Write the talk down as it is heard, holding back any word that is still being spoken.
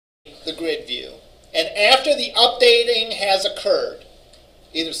the grid view. And after the updating has occurred,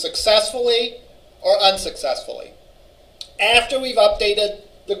 either successfully or unsuccessfully, after we've updated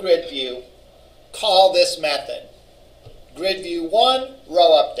the grid view, call this method. GridView1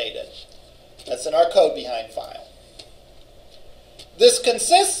 row updated. That's in our code behind file. This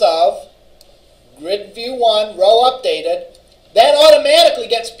consists of GridView1 row updated. That automatically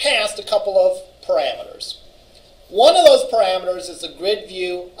gets passed a couple of parameters. One of those parameters is the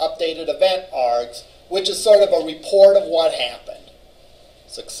GridView updated event args, which is sort of a report of what happened.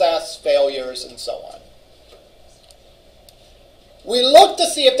 Success, failures, and so on. We look to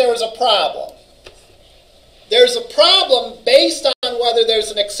see if there is a problem. There's a problem based on whether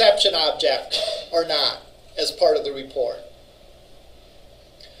there's an exception object or not as part of the report.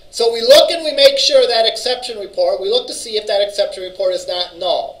 So we look and we make sure that exception report, we look to see if that exception report is not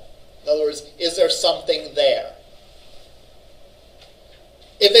null. In other words, is there something there?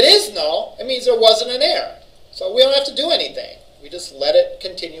 If it is null, it means there wasn't an error. So we don't have to do anything. We just let it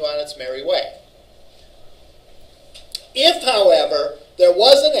continue on its merry way. If, however, there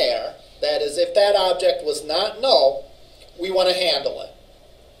was an error, that is, if that object was not null, we want to handle it.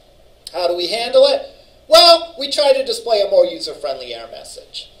 How do we handle it? Well, we try to display a more user-friendly error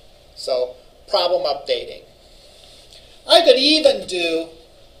message. So, problem updating. I could even do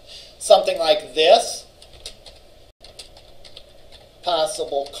something like this.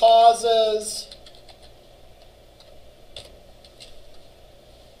 Possible causes.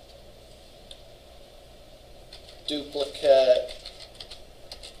 Duplicate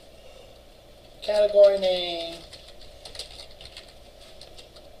category name.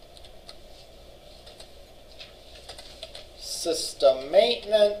 System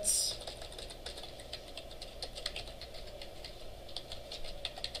maintenance.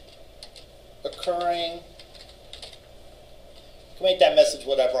 Occurring. I can make that message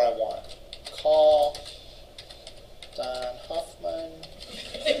whatever I want. Call Don Huffman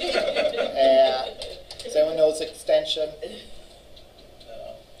at, does anyone know his extension?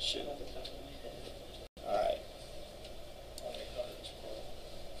 No. Shoot. All right.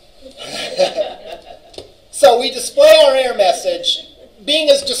 So we display our error message, being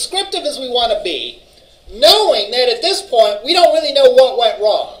as descriptive as we want to be, knowing that at this point we don't really know what went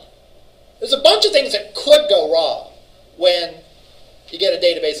wrong. There's a bunch of things that could go wrong when you get a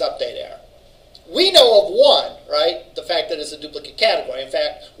database update error. We know of one, right? The fact that it's a duplicate category. In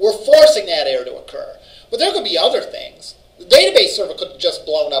fact, we're forcing that error to occur. But there could be other things. The database server could have just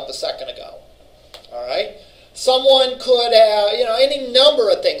blown up a second ago. All right? Someone could have, any number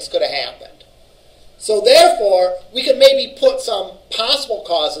of things could have happened. So therefore, we could maybe put some possible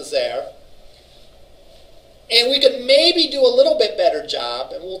causes there. And we could maybe do a little bit better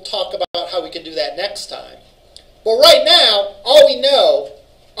job, and we'll talk about how we can do that next time. But right now, all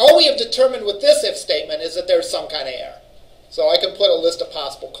we have determined with this if statement is that there's some kind of error. So I can put a list of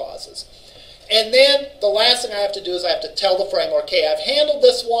possible causes. And then the last thing I have to do is I have to tell the framework, hey, I've handled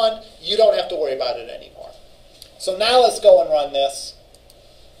this one. You don't have to worry about it anymore. So now let's go and run this.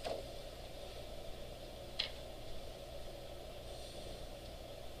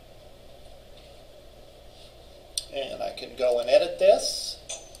 And I can go and edit this.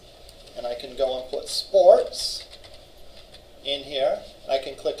 And I can go and put sports in here. I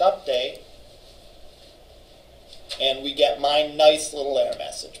can click update. And we get my nice little error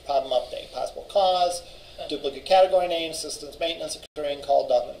message. Problem update. Possible cause. Duplicate category name. Systems maintenance occurring. Called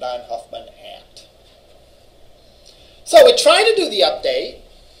Don Huffman at. So it tried to do the update.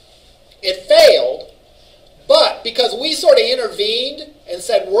 It failed. But because we sort of intervened and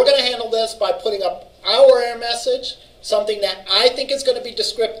said we're going to handle this by putting up our error message, something that I think is going to be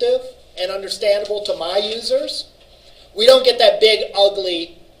descriptive and understandable to my users, we don't get that big,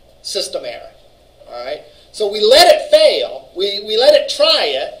 ugly system error. All right? So we let it fail. We let it try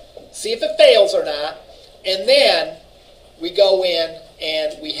it, see if it fails or not, and then we go in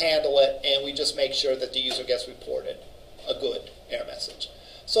and we handle it, and we just make sure that the user gets reported a good error message.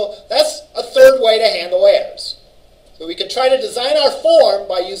 So that's a third way to handle errors. So we can try to design our form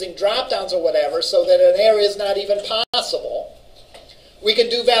by using drop-downs or whatever so that an error is not even possible. We can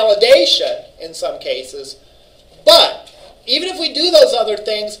do validation in some cases. But even if we do those other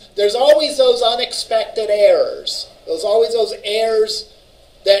things, there's always those unexpected errors. There's always those errors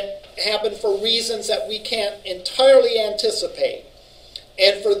that happen for reasons that we can't entirely anticipate.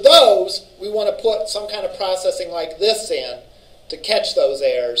 And for those, we want to put some kind of processing like this in to catch those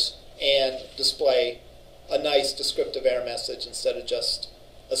errors and display a nice descriptive error message instead of just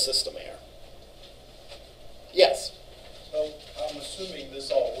a system error. Yes? So I'm assuming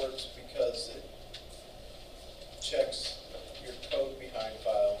this all works because it checks your code behind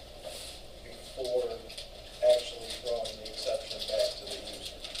file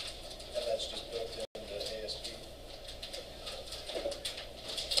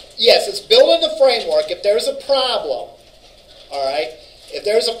framework, if there's a problem, all right, if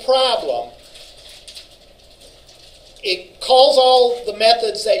there's a problem, it calls all the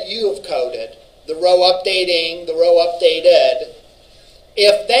methods that you have coded, the row updating, the row updated.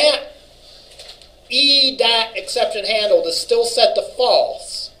 If that e.exception handled is still set to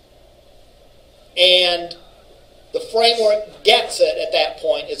false, and the framework gets it at that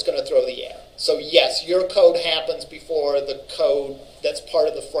point, it's going to throw the error. So yes, your code happens before the code that's part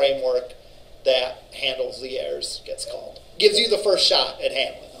of the framework that handles the errors gets called. Gives you the first shot at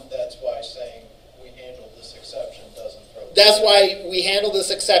handling them. That's why saying we handle this exception doesn't throw. That's why we handle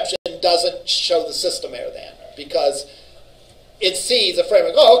this exception doesn't show the system error then, because it sees the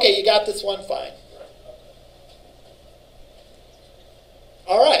framework. Oh, okay, you got this one, fine.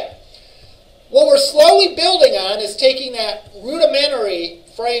 All right. What we're slowly building on is taking that rudimentary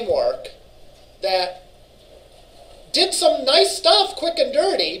framework that did some nice stuff, quick and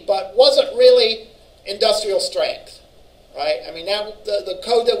dirty, but wasn't really industrial strength, right? I mean, the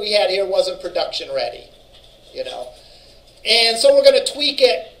code that we had here wasn't production ready, you know. And so we're going to tweak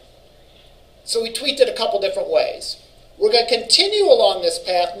it. So we tweaked it a couple different ways. We're going to continue along this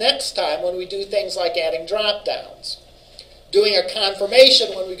path next time when we do things like adding drop-downs. Doing a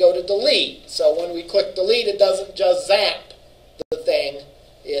confirmation when we go to delete. So when we click delete, it doesn't just zap the thing.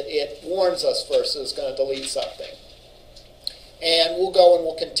 It warns us first that it's going to delete something. And we'll go and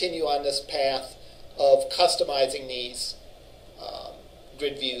we'll continue on this path of customizing these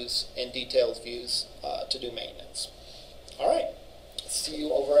grid views and detailed views to do maintenance. All right. See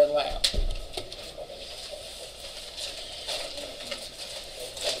you over in lab.